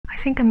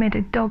think I made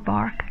a dog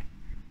bark.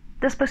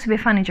 That's supposed to be a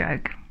funny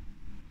joke.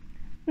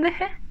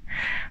 Next,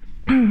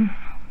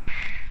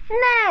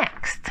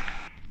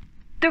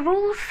 the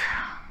rules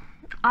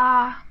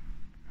are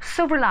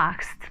so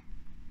relaxed.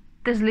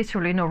 There's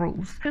literally no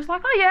rules. It's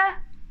like, oh yeah,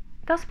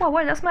 that's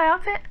my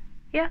outfit.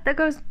 Yeah, that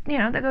goes,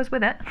 that goes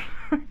with it.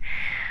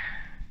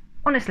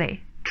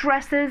 Honestly,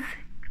 dresses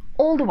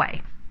all the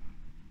way.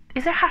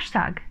 Is there a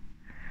hashtag?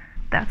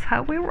 That's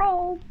how we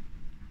roll.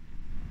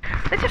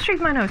 Let's just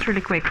read my notes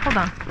really quick. Hold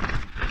on.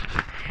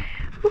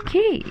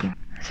 Okay.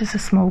 It's just a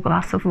small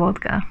glass of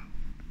vodka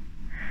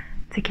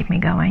to keep me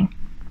going.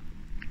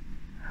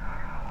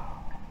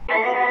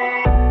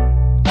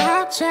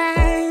 I'll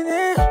change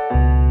it.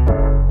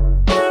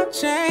 I'll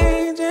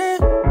change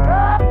it.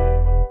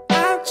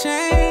 I'll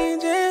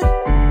change it.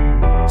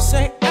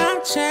 Say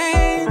I'll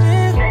change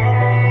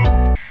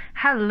it.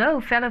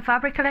 Hello, fellow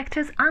fabric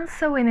collectors and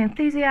sewing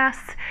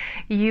enthusiasts.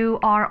 You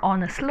are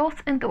on a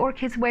Sloth and the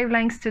Orchids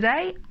wavelengths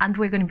today, and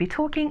we're going to be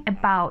talking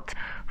about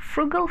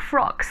Frugal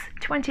Frocks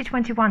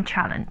 2021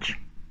 challenge.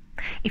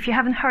 If you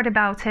haven't heard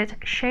about it,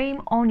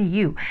 shame on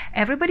you.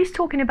 Everybody's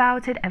talking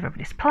about it,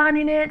 everybody's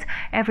planning it,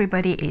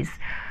 everybody is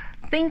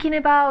thinking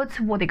about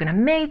what they're going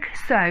to make.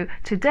 So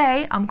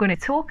today I'm going to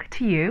talk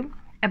to you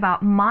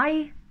about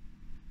my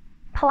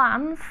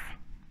plans.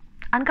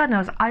 And God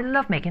knows, I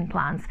love making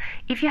plans.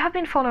 If you have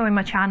been following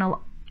my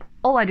channel,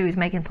 all I do is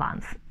making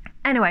plans.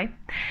 Anyway,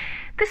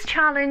 this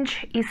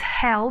challenge is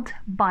held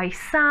by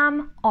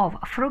Sam of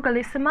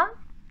Frugalissima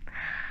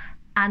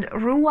and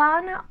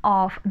Ruan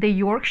of the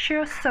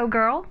Yorkshire Sew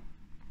Girl.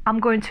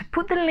 I'm going to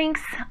put the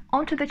links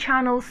onto the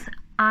channels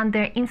and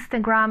their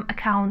Instagram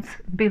accounts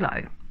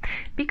below.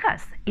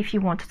 Because if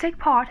you want to take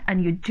part,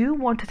 and you do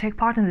want to take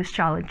part in this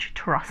challenge,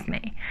 trust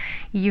me,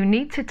 you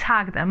need to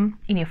tag them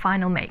in your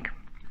final make.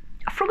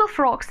 Frugal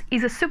Frocks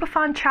is a super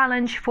fun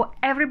challenge for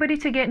everybody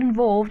to get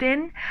involved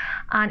in,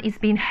 and it's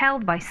being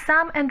held by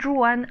Sam and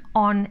Ruan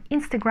on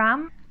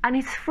Instagram, and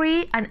it's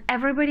free and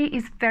everybody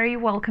is very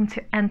welcome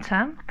to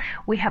enter.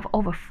 We have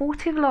over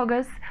 40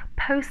 vloggers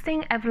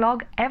posting a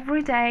vlog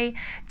every day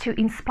to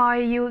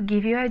inspire you,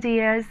 give you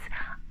ideas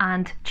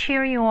and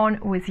cheer you on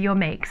with your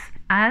makes.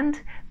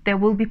 And there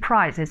will be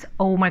prizes.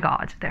 Oh my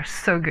god, they're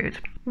so good.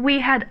 We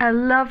had a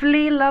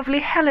lovely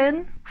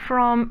Helen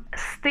from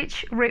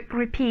Stitch Rip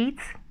Repeat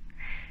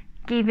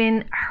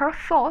giving her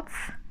thoughts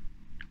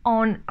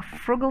on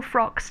Frugal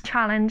Frocks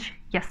challenge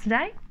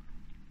yesterday.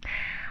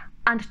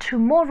 And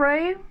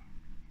tomorrow,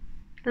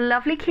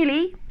 lovely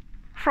Killy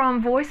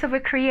from Voice of a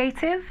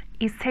Creative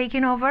is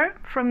taking over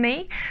from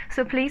me.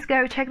 So please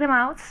go check them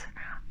out.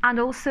 And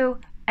also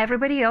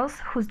everybody else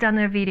who's done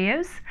their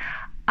videos.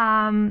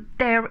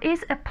 There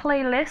is a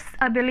playlist,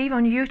 I believe,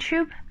 on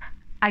YouTube.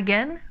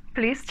 Again,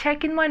 please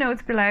check in my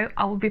notes below.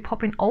 I will be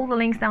popping all the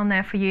links down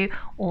there for you.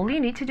 All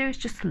you need to do is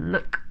just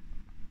look.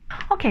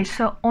 Okay,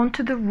 so on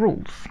to the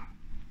rules.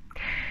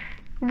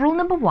 Rule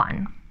number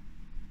 1,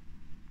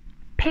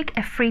 pick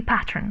a free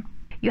pattern.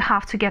 You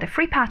have to get a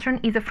free pattern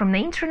either from the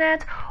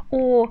internet,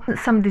 or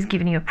somebody's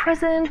giving you a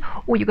present,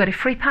 or you got a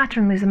free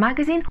pattern with a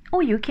magazine,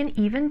 or you can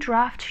even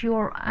draft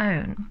your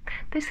own.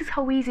 This is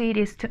how easy it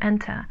is to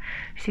enter.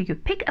 So you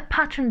pick a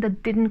pattern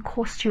that didn't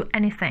cost you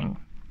anything.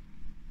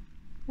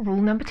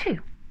 Rule number 2,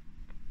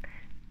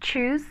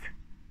 choose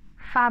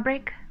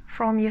fabric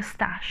from your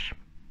stash.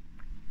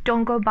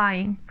 Don't go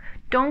buying.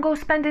 Don't go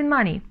spending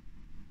money.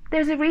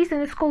 There's a reason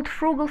it's called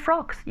Frugal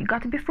Frocks. You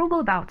got to be frugal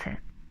about it.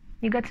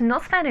 You got to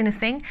not spend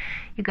anything.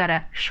 You got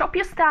to shop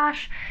your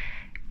stash,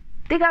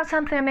 dig out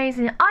something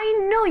amazing.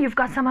 I know you've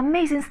got some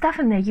amazing stuff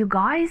in there, you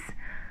guys.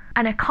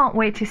 And I can't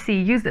wait to see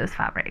you use those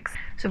fabrics.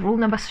 So rule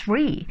number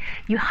 3,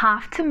 you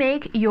have to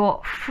make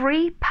your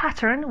free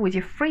pattern with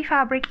your free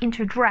fabric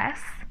into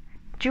dress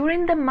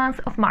during the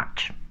month of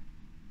March.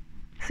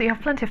 So you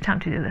have plenty of time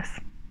to do this.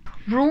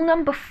 Rule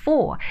number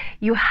 4,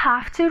 you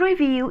have to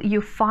reveal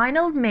your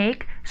final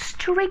make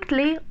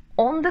strictly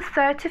on the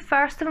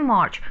 31st of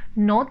March,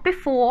 not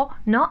before,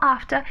 not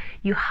after.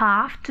 You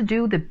have to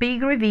do the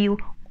big reveal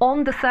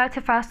on the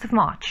 31st of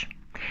March.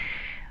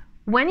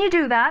 When you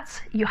do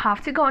that, you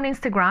have to go on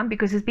Instagram,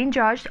 because it's been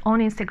judged on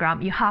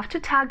Instagram. You have to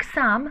tag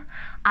Sam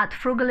at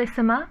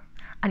Frugalissima,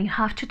 and you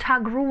have to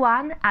tag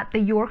Ruan at the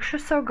Yorkshire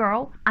Sew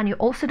Girl, and you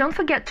also don't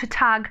forget to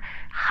tag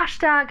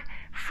hashtag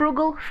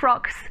Frugal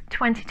Frocks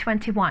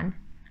 2021,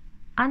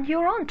 and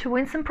you're on to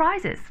win some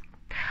prizes.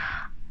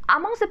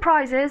 Amongst the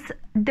prizes,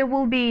 there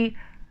will be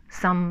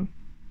some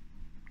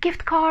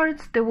gift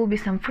cards, there will be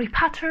some free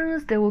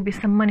patterns, there will be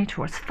some money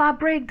towards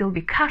fabric, there will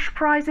be cash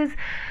prizes.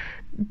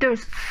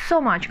 There's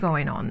so much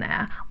going on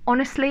there.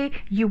 Honestly,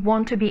 you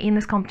want to be in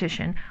this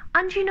competition.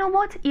 And you know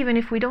what? Even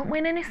if we don't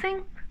win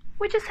anything,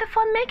 we just have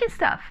fun making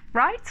stuff,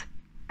 right?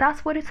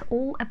 That's what it's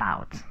all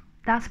about.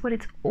 That's what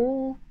it's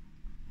all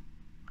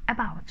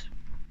about.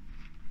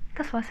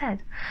 That's what I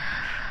said.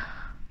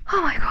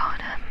 Oh my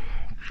god.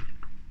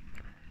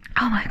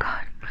 Oh my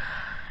god.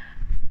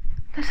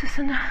 This is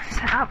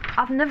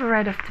I've never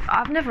read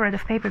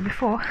of paper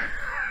before.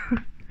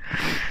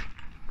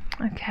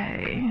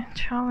 Okay,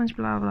 challenge,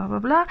 blah, blah, blah,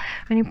 blah.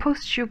 When you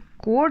post your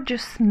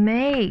gorgeous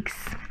makes.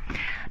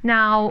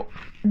 Now,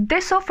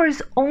 this offer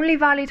is only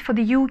valid for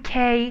the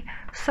UK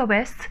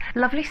Sobists.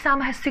 Lovely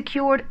Sam has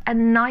secured a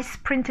nice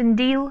printing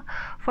deal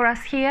for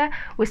us here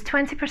with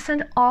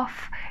 20%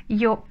 off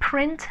your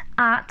print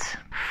at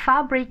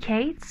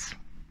Fabricates.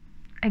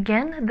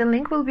 Again, the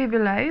link will be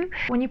below.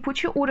 When you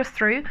put your order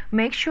through,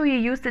 make sure you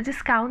use the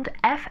discount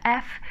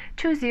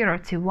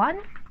FF2021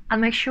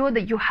 and make sure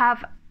that you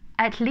have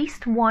at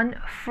least one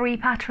free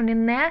pattern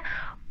in there,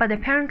 but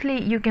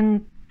apparently you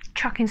can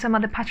chuck in some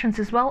other patterns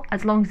as well,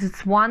 as long as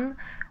it's one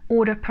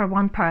order per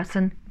one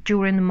person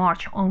during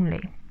March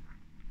only.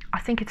 I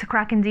think it's a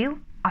cracking deal.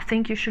 I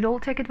think you should all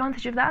take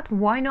advantage of that.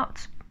 Why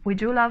not? We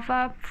do love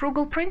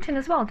frugal printing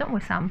as well, don't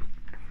we, Sam?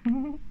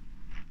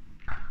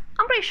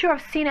 I'm pretty sure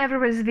I've seen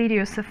everybody's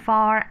video so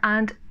far,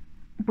 and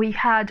we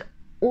had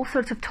all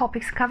sorts of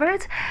topics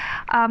covered.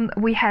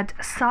 We had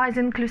size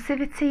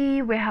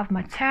inclusivity, we have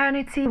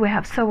maternity, we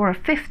have Sower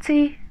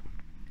 50,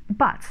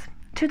 but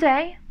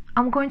today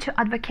I'm going to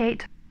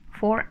advocate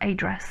for a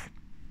dress.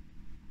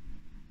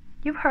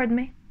 You've heard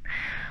me.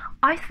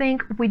 I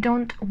think we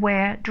don't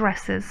wear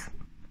dresses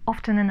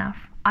often enough.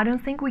 I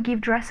don't think we give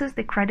dresses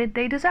the credit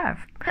they deserve.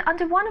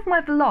 Under one of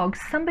my vlogs,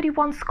 somebody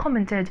once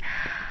commented,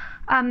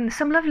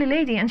 some lovely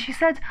lady, and she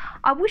said,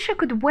 I wish I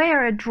could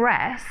wear a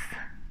dress,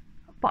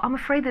 but I'm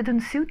afraid they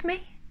don't suit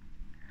me.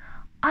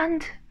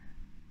 And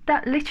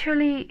that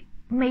literally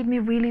made me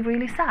really,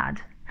 really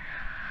sad.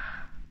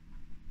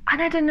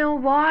 And I don't know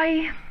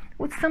why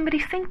would somebody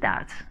think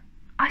that.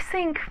 I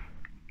think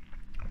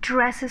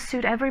dresses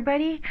suit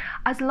everybody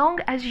as long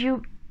as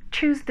you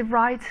choose the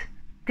right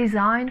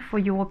design for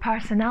your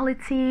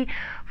personality,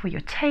 for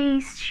your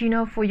taste, you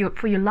know, for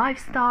your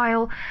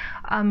lifestyle.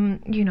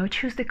 You know,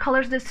 choose the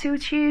colors that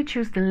suit you,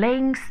 choose the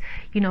lengths,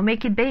 you know,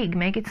 make it big,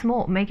 make it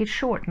small, make it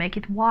short, make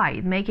it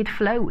wide, make it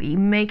flowy,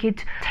 make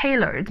it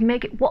tailored,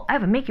 make it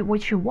whatever, make it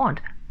what you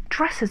want.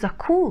 Dresses are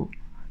cool,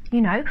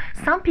 you know.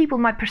 Some people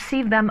might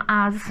perceive them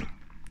as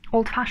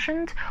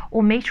old-fashioned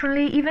or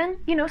matronly even,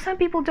 you know. Some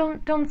people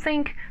don't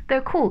think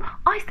they're cool.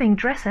 I think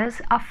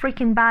dresses are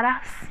freaking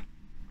badass.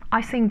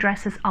 I think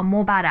dresses are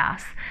more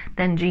badass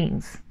than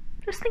jeans.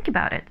 Just think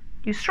about it.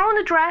 You throw on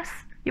a dress,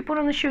 you put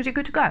on the shoes, you're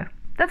good to go.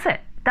 That's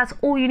it. That's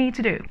all you need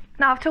to do.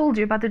 Now, I've told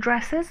you about the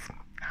dresses,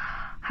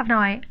 haven't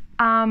I?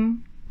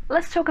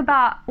 Let's talk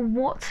about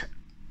what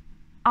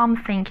I'm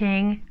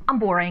thinking. I'm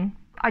boring.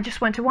 I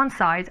just went to one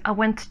side. I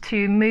went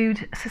to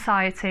Mood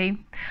Society,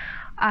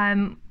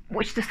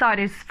 which the site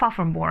is far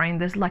from boring.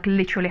 There's like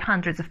literally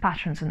hundreds of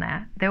patterns in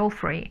there. They're all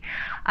free.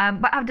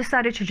 But I've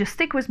decided to just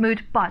stick with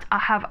Mood, but I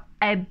have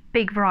a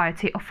big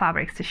variety of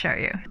fabrics to show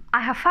you. I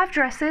have 5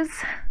 dresses.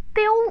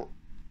 They're all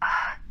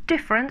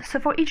different. So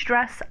for each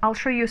dress, I'll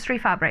show you 3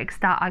 fabrics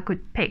that I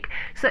could pick.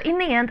 So in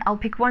the end, I'll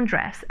pick 1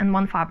 dress and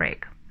 1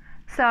 fabric.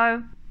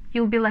 So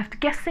you'll be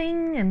left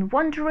guessing and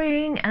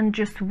wondering and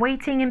just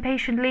waiting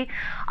impatiently.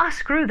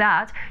 Screw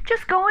that.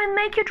 Just go and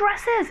make your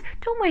dresses.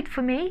 Don't wait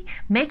for me.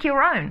 Make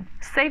your own.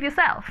 Save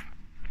yourself.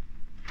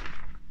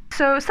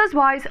 So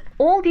size-wise,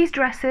 all these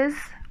dresses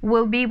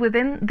will be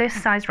within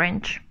this size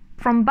range.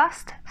 From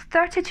bust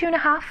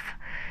 32.5,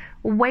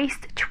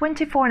 waist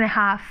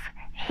 24.5,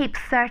 hip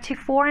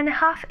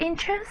 34.5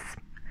 inches,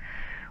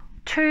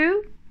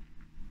 to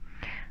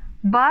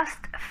bust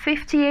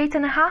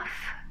 58.5,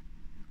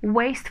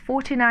 waist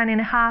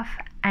 49.5,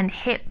 and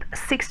hip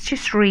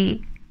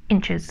 63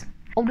 inches.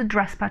 All the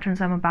dress patterns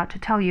I'm about to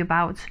tell you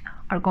about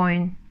are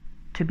going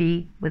to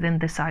be within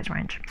this size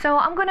range. So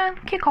I'm gonna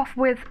kick off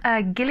with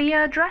a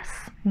Gilia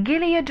dress.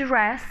 Gilia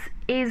dress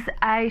is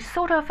a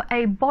sort of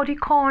a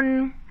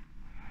bodycon,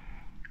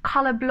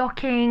 color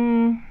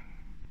blocking,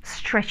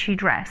 stretchy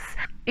dress.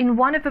 In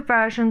one of the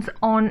versions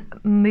on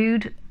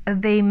Mood,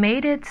 they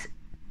made it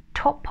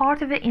top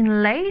part of it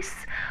in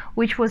lace,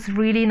 which was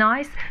really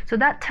nice. So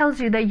that tells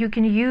you that you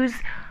can use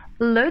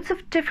loads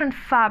of different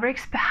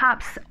fabrics,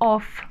 perhaps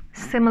of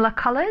similar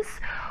colors,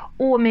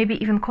 or maybe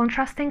even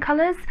contrasting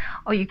colors,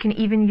 or you can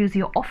even use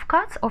your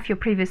offcuts of your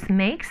previous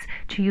makes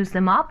to use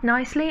them up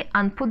nicely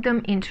and put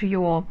them into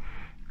your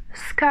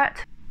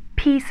skirt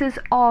pieces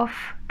of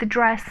the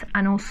dress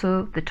and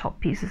also the top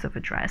pieces of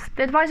a dress.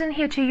 The advice in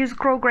here to use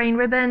grosgrain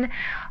ribbon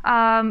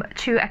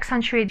to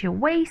accentuate your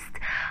waist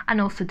and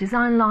also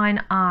design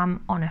line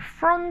on a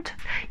front.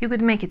 You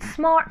could make it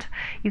smart.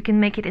 You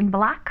can make it in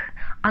black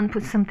and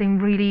put something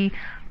really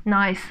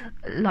nice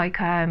like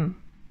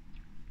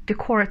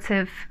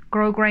decorative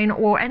grosgrain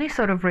or any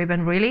sort of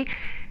ribbon really.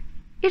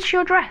 It's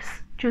your dress.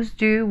 Just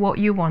do what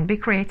you want. Be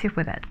creative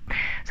with it.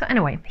 So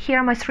anyway, here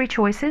are my 3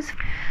 choices.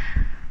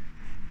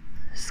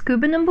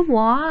 Scuba number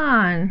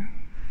 1.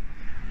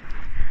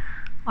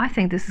 I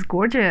think this is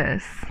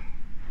gorgeous.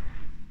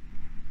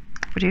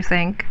 What do you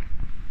think?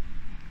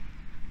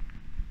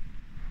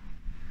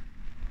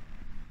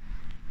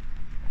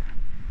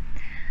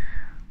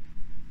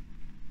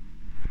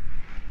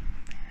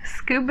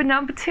 Scuba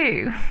number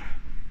 2.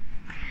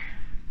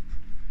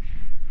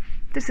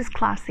 This is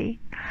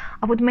classy.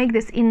 I would make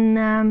this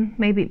in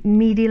maybe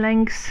midi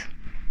lengths,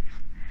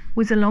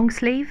 with a long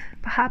sleeve,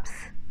 perhaps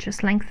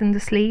just lengthen the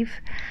sleeve.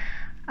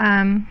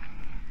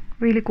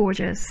 Really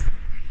gorgeous.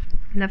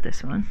 Love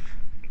this one.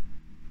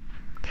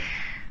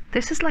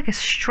 This is like a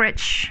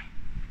stretch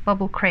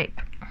bubble crepe.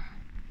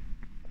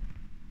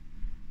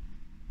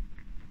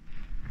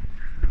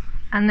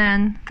 And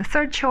then the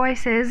third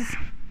choice is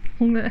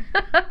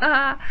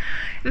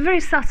very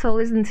subtle,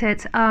 isn't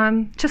it?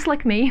 Just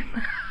like me.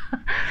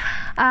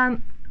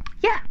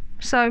 Yeah,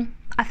 so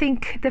I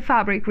think the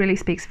fabric really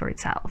speaks for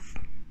itself.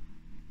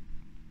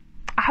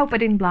 I hope I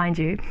didn't blind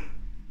you,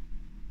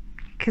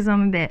 because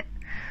I'm a bit,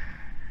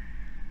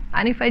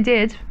 and if I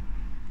did,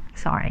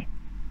 sorry.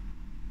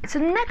 So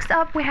next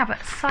up we have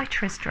a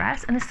citrus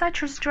dress, and a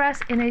citrus dress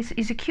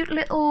is a cute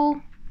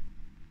little,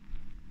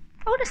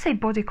 I want to say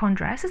bodycon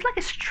dress. It's like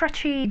a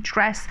stretchy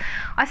dress.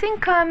 I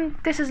think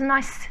this is a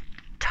nice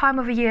time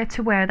of year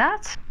to wear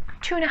that.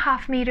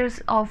 2.5 meters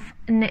of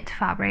knit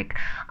fabric.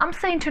 I'm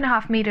saying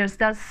 2.5 meters,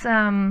 that's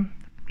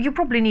you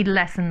probably need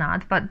less than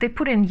that, but they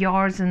put in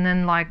yards and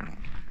then, like,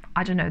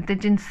 I don't know, they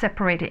didn't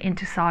separate it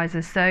into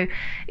sizes. So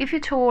if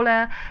you're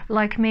taller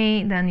like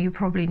me, then you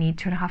probably need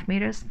 2.5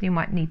 meters. You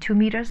might need 2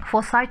 meters.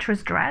 For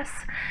citrus dress,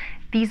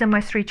 these are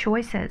my 3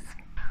 choices.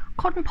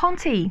 Cotton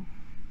ponte.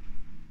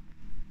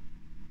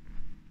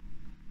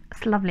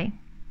 It's lovely.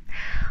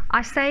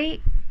 I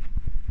say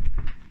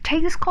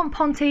take this cotton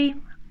ponte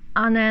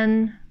and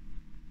then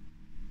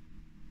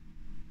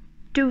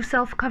do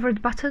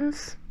self-covered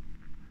buttons,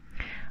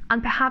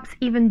 and perhaps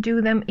even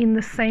do them in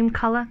the same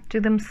color, do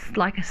them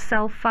like a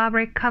self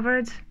fabric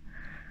covered,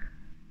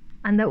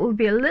 and that will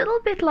be a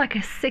little bit like a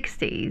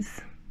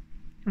 60s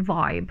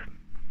vibe.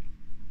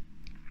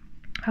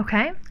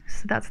 Okay,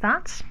 so that's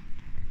that.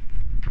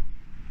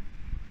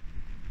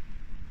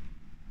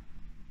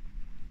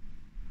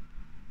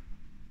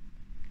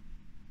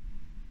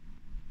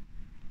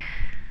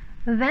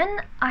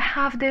 Then I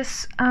have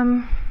this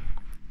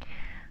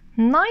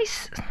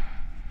nice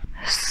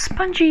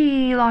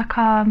spongy, like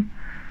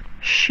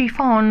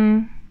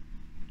chiffon.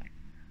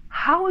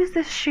 How is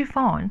this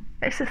chiffon?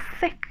 It's as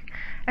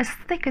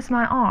thick as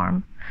my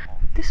arm.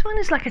 This one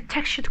is like a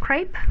textured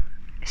crepe,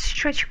 a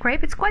stretch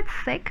crepe. It's quite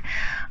thick.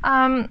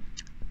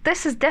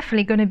 This is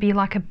definitely going to be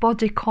like a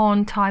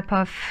bodycon type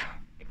of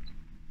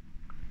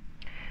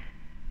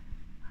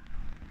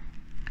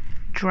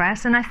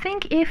dress, and I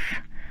think if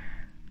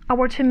I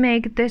were to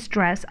make this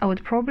dress, I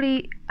would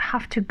probably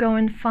have to go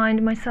and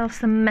find myself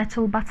some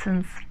metal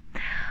buttons.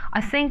 I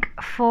think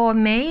for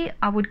me,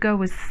 I would go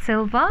with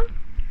silver,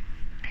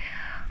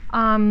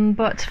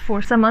 but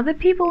for some other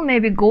people,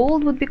 maybe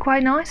gold would be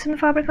quite nice in a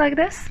fabric like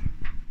this.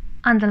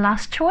 And the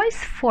last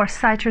choice for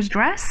citrus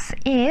dress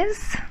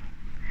is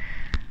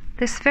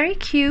this very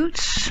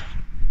cute,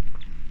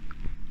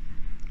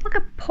 like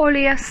a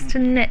polyester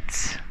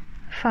knit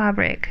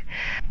fabric.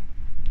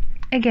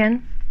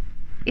 Again,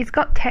 it's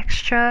got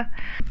texture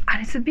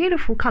and it's a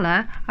beautiful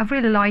color. I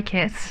really like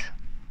it.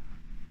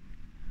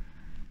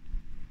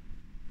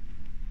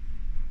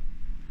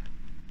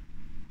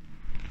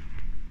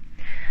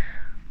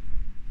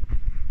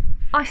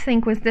 I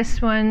think with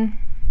this one,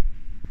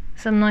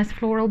 some nice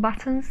floral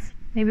buttons,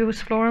 maybe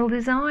with floral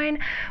design,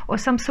 or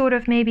some sort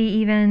of maybe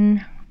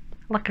even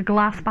like a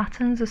glass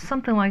buttons or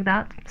something like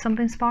that,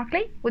 something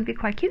sparkly would be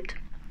quite cute.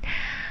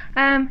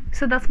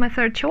 So that's my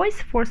third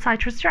choice for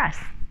citrus dress.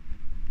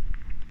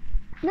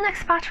 The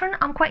next pattern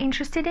I'm quite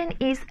interested in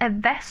is a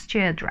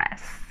vestiaire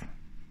dress.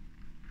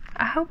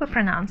 I hope I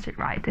pronounced it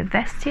right, a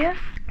vestiaire.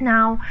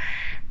 Now,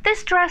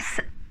 this dress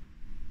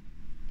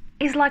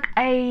is like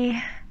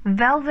a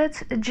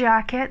velvet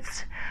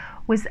jacket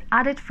with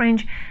added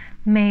fringe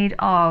made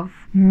of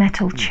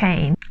metal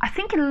chain. I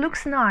think it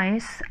looks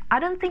nice. I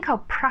don't think how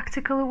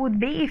practical it would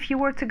be if you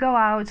were to go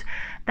out.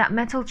 That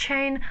metal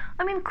chain,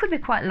 I mean, it could be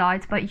quite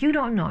light, but you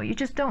don't know. You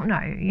just don't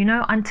know, you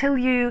know, until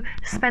you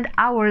spend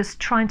hours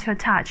trying to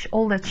attach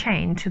all the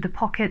chain to the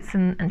pockets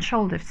and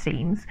shoulder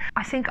seams.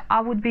 I think I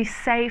would be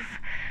safe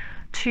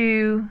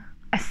to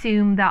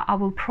assume that I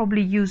will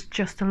probably use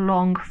just a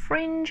long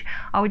fringe.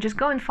 I would just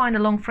go and find a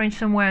long fringe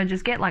somewhere and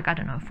just get, like, I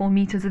don't know, 4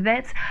 meters of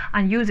it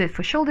and use it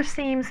for shoulder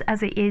seams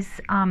as it is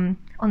on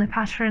the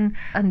pattern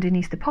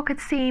underneath the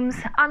pocket seams.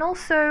 And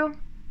also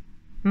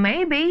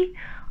maybe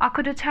I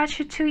could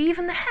attach it to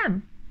even the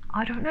hem.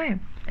 I don't know.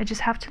 I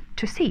just have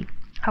to see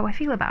how I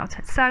feel about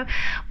it. So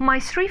my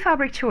 3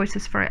 fabric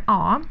choices for it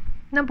are,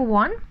 number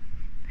 1,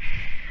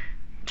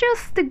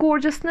 just the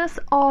gorgeousness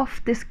of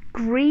this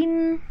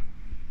green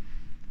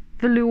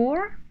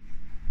velour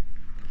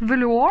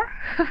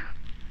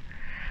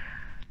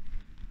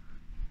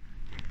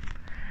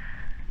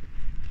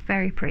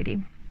very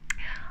pretty.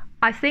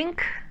 I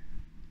think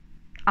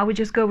I would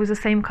just go with the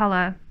same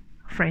color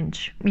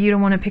fringe. You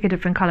don't want to pick a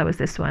different color with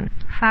this one.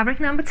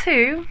 Fabric number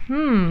 2,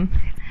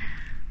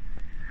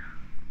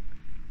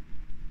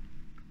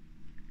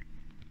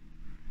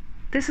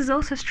 this is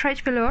also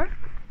stretch velour,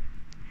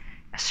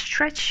 a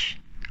stretch,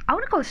 I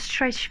want to call it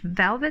stretch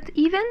velvet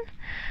even,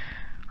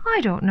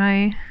 I don't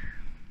know.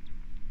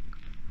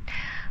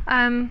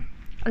 A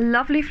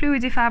lovely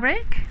fluidy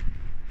fabric,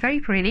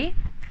 very pretty.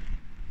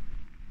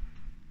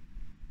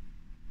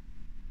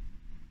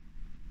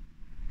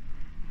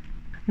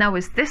 Now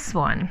is this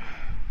one.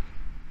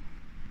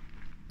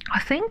 I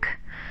think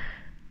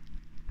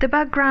the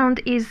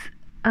background is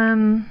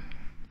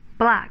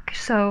black,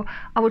 so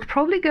I would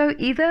probably go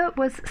either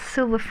with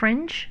silver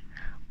fringe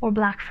or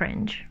black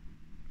fringe,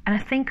 and I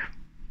think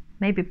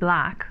maybe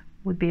black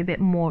would be a bit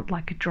more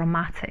like a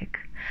dramatic,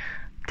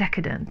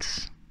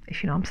 decadent,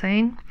 if you know what I'm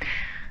saying.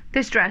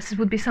 This dress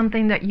would be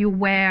something that you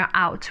wear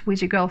out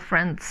with your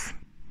girlfriends.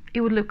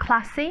 It would look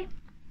classy,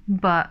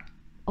 but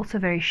also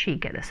very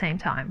chic at the same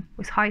time,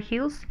 with high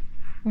heels.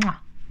 Mwah.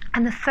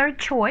 And the third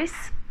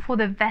choice for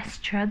the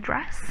vestia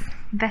dress,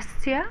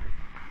 vestia,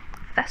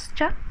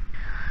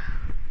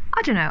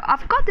 I don't know,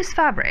 I've got this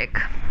fabric.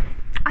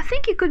 I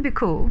think it could be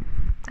cool,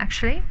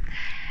 actually.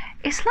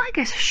 It's like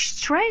a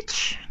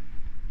stretch,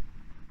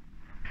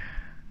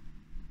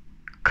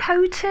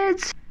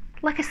 coated,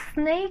 like a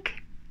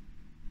snake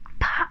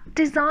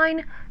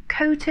design,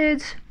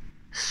 coated,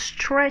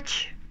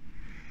 stretch,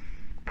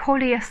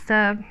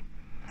 polyester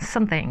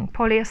something,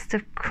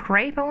 polyester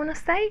crepe, I want to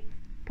say.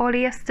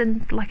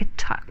 Polyester, like a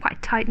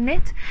quite tight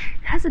knit.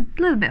 It has a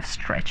little bit of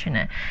stretch in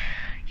it.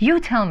 You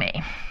tell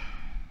me.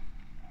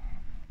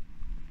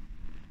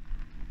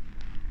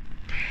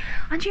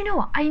 And you know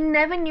what? I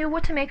never knew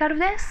what to make out of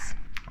this.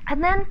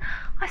 And then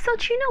I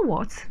thought, you know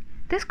what?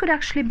 This could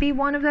actually be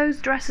one of those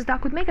dresses that I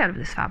could make out of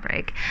this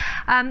fabric.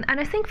 And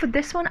I think for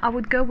this one, I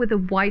would go with a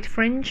white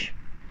fringe.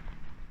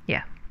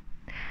 Yeah.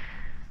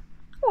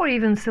 Or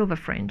even silver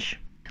fringe.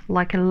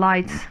 Like a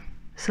light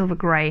silver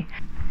grey.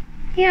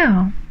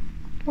 Yeah.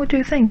 What do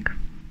you think?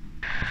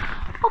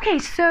 Okay,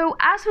 so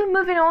as we're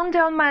moving on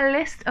down my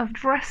list of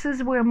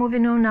dresses, we're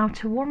moving on now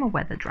to warmer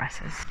weather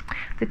dresses.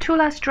 The two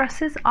last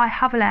dresses I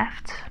have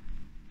left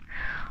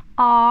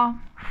are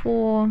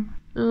for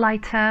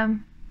lighter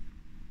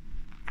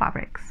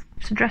fabrics.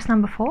 So dress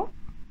number 4,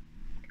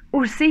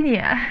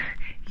 Ursinia,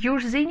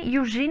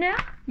 Ursinia,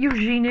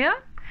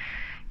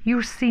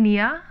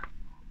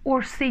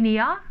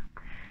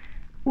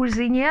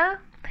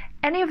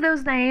 any of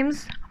those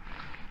names.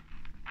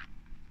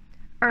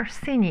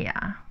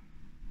 Ursinia.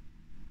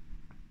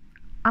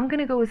 I'm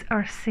gonna go with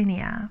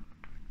Ursinia.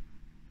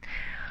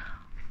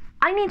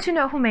 I need to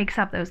know who makes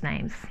up those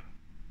names.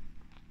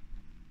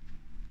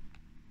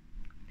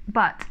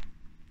 But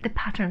the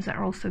patterns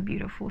are also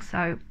beautiful,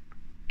 so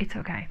it's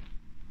okay.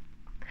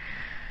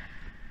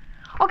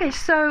 Okay,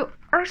 so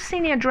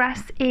Ursinia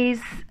dress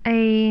is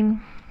a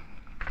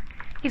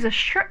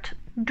shirt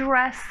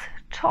dress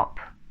top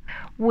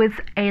with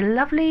a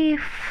lovely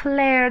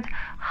flared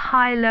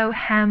high-low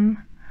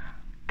hem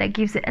that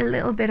gives it a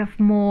little bit of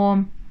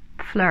more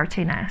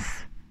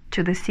flirtiness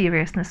to the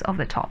seriousness of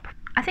the top.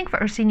 I think for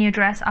Ursinia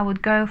dress I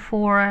would go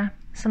for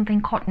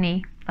something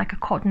cottony, like a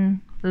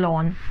cotton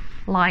lawn,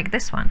 like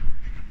this one.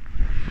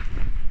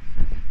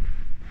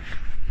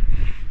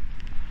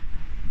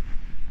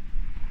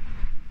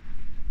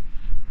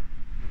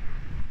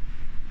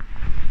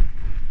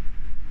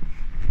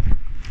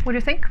 What do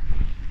you think?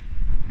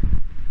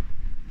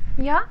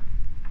 Yeah?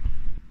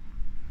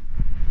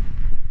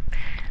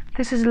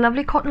 This is a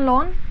lovely cotton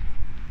lawn.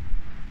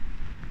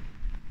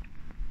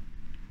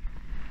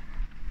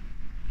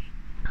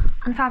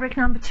 And fabric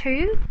number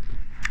 2,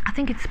 I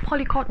think it's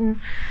poly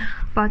cotton,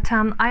 but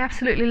I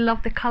absolutely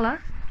love the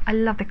color. I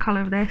love the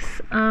color of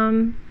this.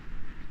 I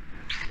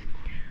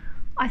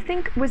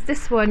think with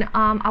this one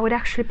I would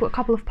actually put a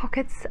couple of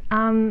pockets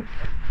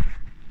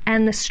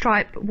and the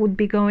stripe would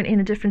be going in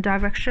a different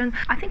direction.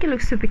 I think it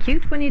looks super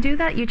cute when you do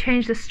that. You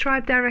change the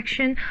stripe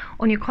direction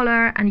on your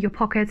collar and your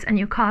pockets and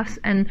your cuffs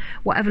and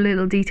whatever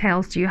little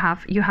details you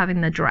have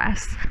in the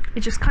dress. It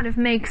just kind of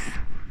makes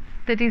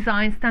the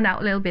design stand out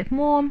a little bit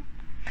more.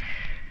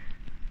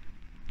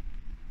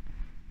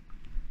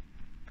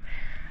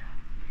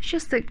 It's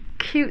just a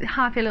cute,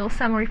 happy little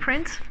summery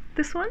print,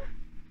 this one.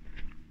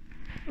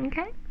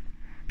 Okay.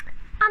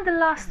 And the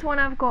last one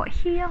I've got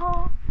here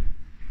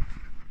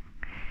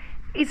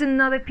is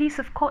another piece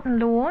of cotton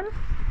lawn.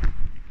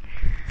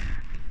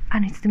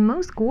 And it's the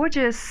most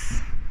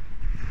gorgeous.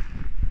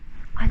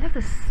 I love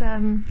this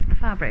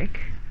fabric.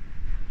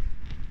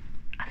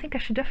 I think I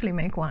should definitely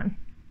make one.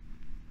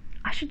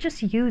 I should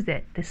just use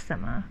it this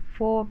summer,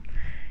 for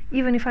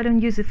even if I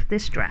don't use it for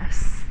this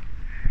dress.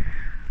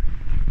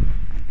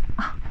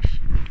 Oh,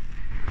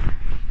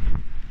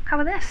 how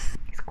about this?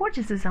 It's a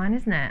gorgeous design,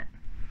 isn't it?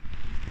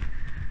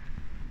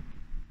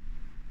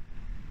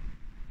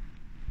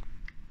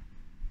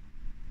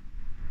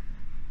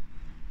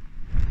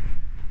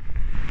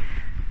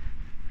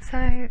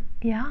 So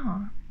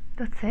yeah,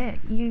 that's it.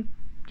 You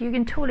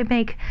can totally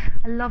make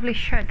a lovely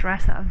shirt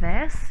dress out of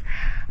this,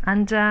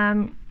 and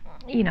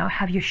you know,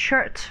 have your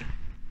shirt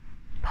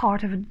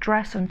part of a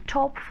dress on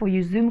top for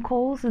your Zoom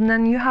calls, and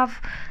then you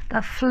have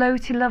that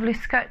floaty lovely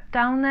skirt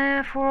down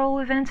there for all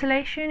the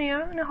ventilation, you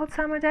know, on a hot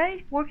summer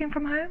day working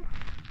from home.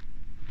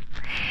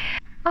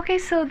 Okay,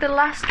 so the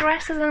last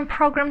dress on the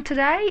program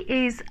today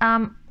is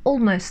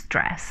almost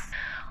dress.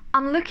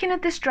 I'm looking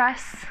at this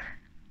dress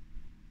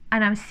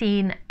and I'm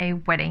seeing a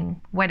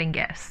wedding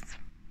guest,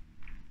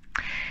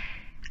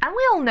 and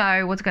we all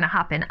know what's going to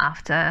happen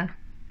after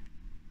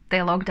the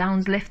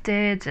lockdown's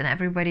lifted and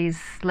everybody's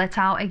let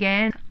out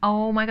again.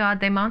 Oh my god,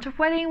 the amount of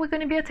wedding we're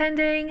going to be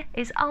attending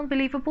is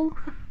unbelievable.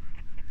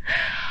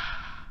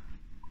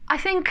 I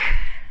think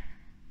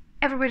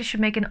everybody should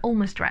make an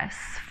almost dress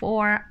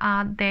for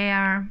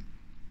their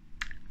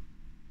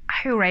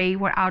hooray,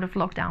 we're out of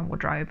lockdown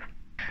wardrobe.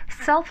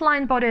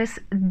 Self-lined bodice,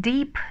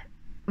 deep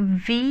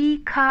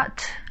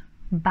V-cut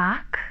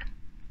back.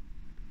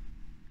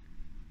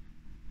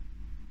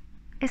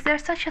 Is there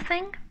such a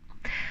thing?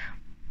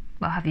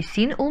 Well, have you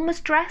seen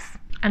almost dress?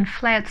 And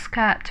flared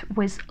skirt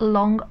with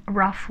long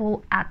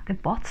ruffle at the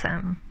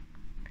bottom.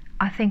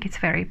 I think it's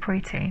very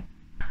pretty.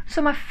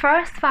 So my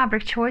first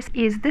fabric choice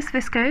is this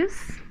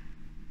viscose.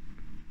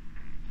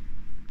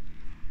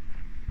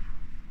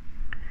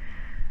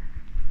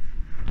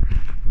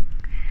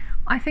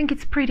 I think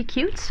it's pretty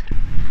cute.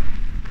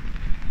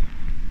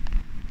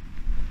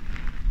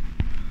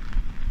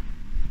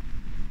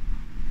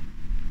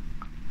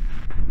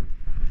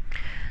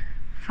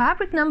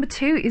 Fabric number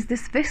 2 is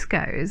this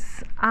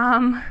viscose,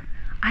 and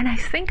I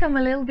think I'm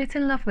a little bit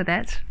in love with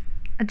it,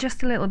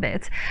 just a little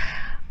bit.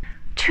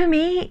 To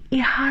me,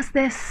 it has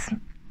this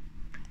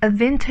a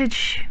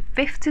vintage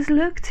 50s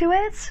look to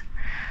it,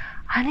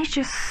 and it's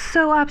just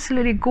so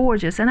absolutely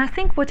gorgeous. And I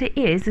think what it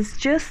is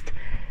just,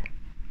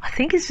 I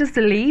think it's just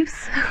the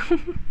leaves.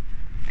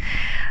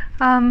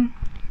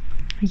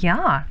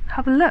 Yeah,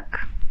 have a look.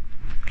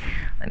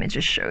 Let me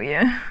just show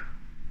you.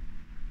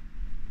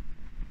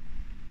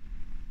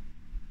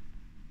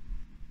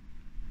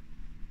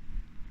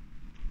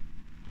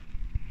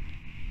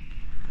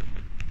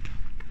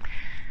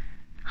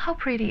 How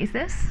pretty is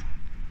this?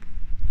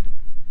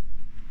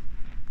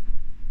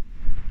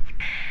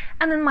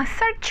 And then my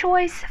third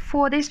choice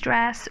for this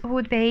dress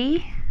would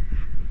be,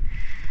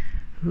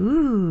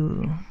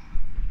 ooh,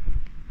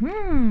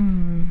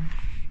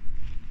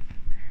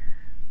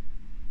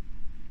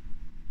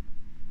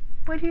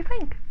 what do you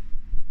think?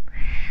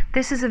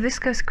 This is a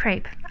viscose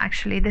crepe.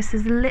 Actually, this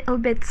is a little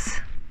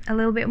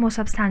bit more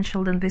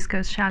substantial than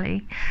viscose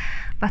challis,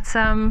 but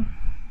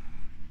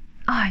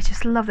oh, I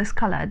just love this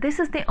color. This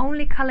is the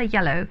only color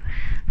yellow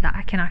that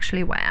I can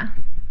actually wear.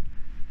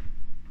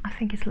 I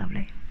think it's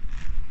lovely.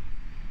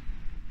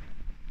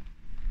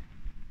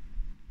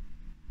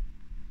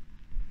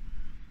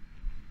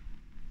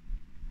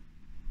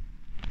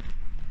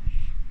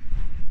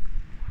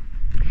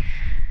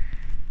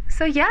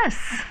 So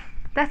yes,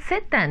 that's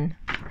it then.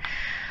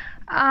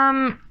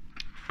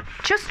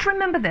 Just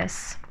remember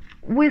this,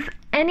 with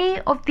any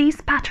of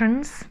these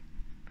patterns,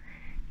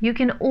 you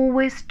can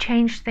always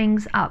change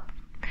things up.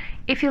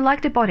 If you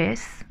like the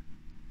bodice,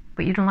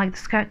 but you don't like the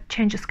skirt,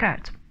 change the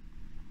skirt.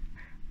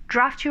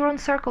 Draft your own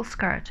circle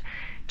skirt.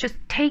 Just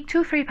take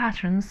 2-3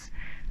 patterns,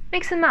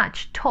 mix and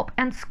match, top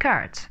and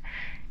skirt.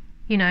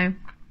 You know,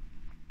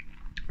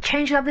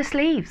 change up the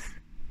sleeves,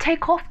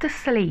 take off the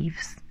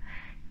sleeves.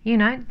 You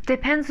know,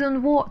 depends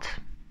on what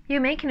you're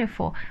making it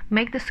for.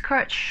 Make the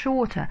skirt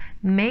shorter,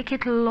 make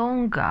it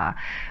longer,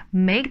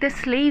 make the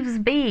sleeves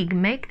big,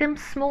 make them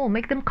small,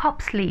 make them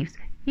cup sleeves.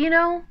 You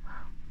know,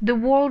 the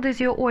world is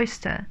your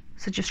oyster.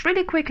 So just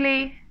really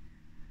quickly,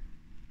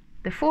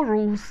 the 4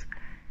 rules: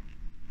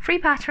 free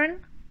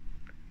pattern,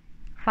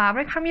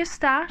 fabric from your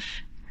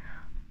stash,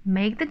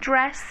 make the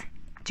dress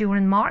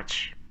during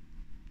March,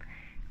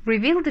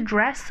 reveal the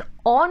dress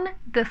on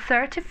the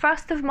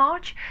 31st of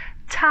March,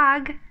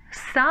 tag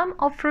some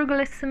of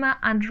Frugalissima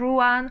and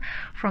Rowan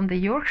from the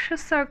Yorkshire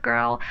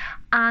Circle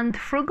and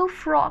Frugal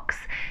Frocks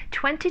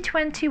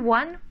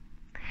 2021.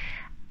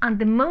 And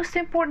the most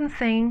important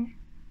thing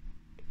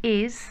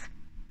is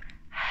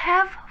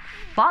have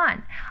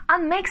fun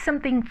and make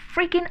something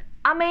freaking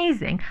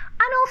amazing.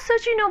 And also,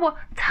 do you know what,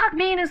 tag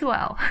me in as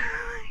well.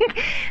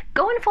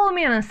 Go and follow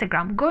me on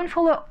Instagram, go and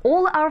follow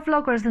all our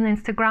vloggers on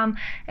Instagram.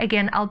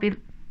 Again, I'll be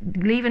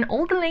leaving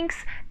all the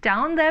links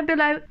down there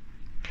below.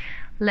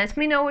 Let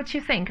me know what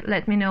you think.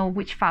 Let me know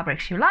which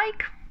fabrics you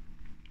like,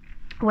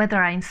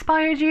 whether I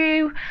inspired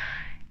you,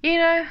 you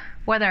know,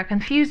 whether I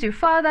confused you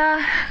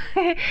further.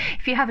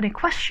 If you have any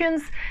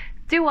questions,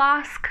 do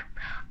ask,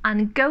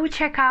 and go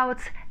check out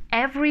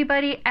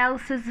everybody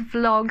else's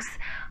vlogs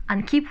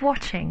and keep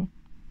watching.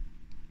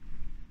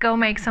 Go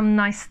make some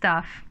nice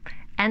stuff,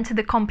 enter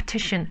the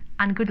competition,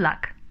 and good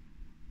luck.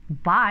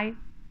 Bye.